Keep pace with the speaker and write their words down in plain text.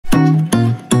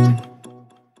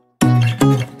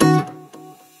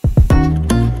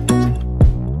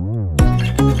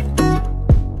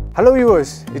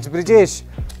viewers, it's Brijesh,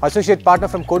 Associate Partner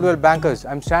from Coldwell Bankers.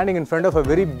 I'm standing in front of a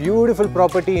very beautiful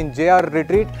property in JR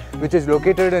Retreat, which is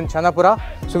located in Chandapura.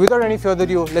 So without any further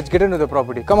ado, let's get into the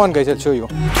property. Come on guys, I'll show you.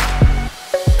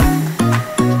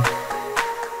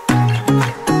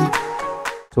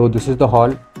 So this is the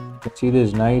hall. You can see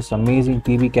this nice, amazing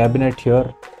TV cabinet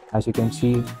here. As you can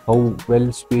see how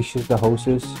well spacious the house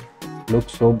is.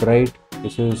 Looks so bright.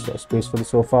 This is a space for the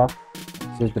sofa.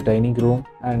 This is the dining room.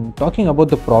 And talking about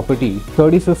the property,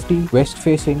 3050 west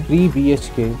facing 3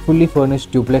 BHK fully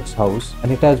furnished duplex house,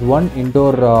 and it has one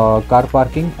indoor car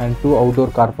parking and 2 outdoor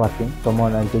car parking. Come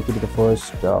on, I'll take you to the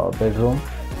first bedroom.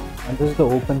 And this is the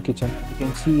open kitchen. You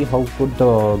can see how good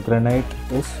the granite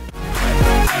is.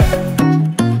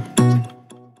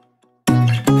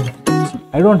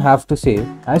 I don't have to say,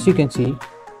 as you can see,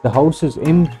 the house is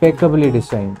impeccably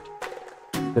designed.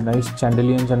 The nice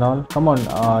chandeliers and all. Come on,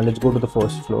 let's go to the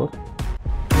first floor.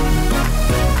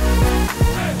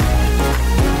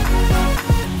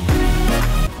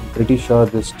 Pretty sure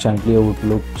this chandelier would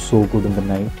look so good in the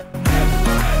night.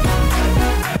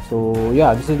 So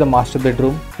yeah, this is the master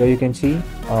bedroom. Here you can see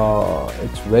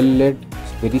it's well lit,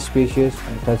 it's very spacious,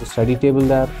 and it has a study table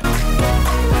there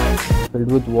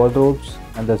filled with wardrobes,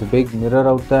 and there's a big mirror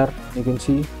out there. You can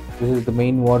see this is the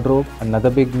main wardrobe, another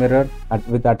big mirror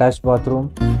with attached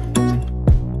bathroom.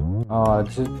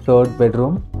 This is the third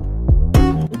bedroom.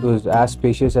 It was as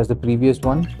spacious as the previous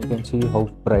one. You can see how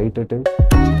bright it is.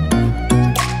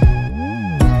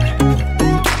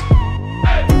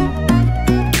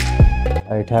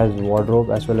 It has wardrobe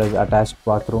as well as attached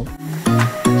bathroom.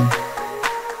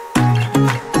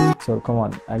 So come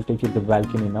on, I'll take you to the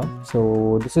balcony now.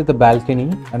 So this is the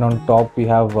balcony, and on top we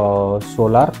have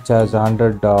solar, which has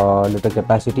 100 liter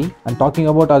capacity. And talking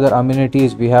about other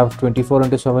amenities, we have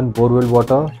 24/7 borewell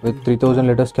water with 3000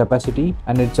 liters capacity,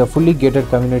 and it's a fully gated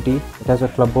community. It has a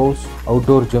clubhouse,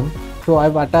 outdoor gym. So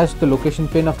I've attached the location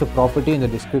pin of the property in the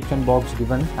description box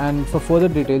given, and for further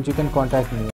details you can contact me.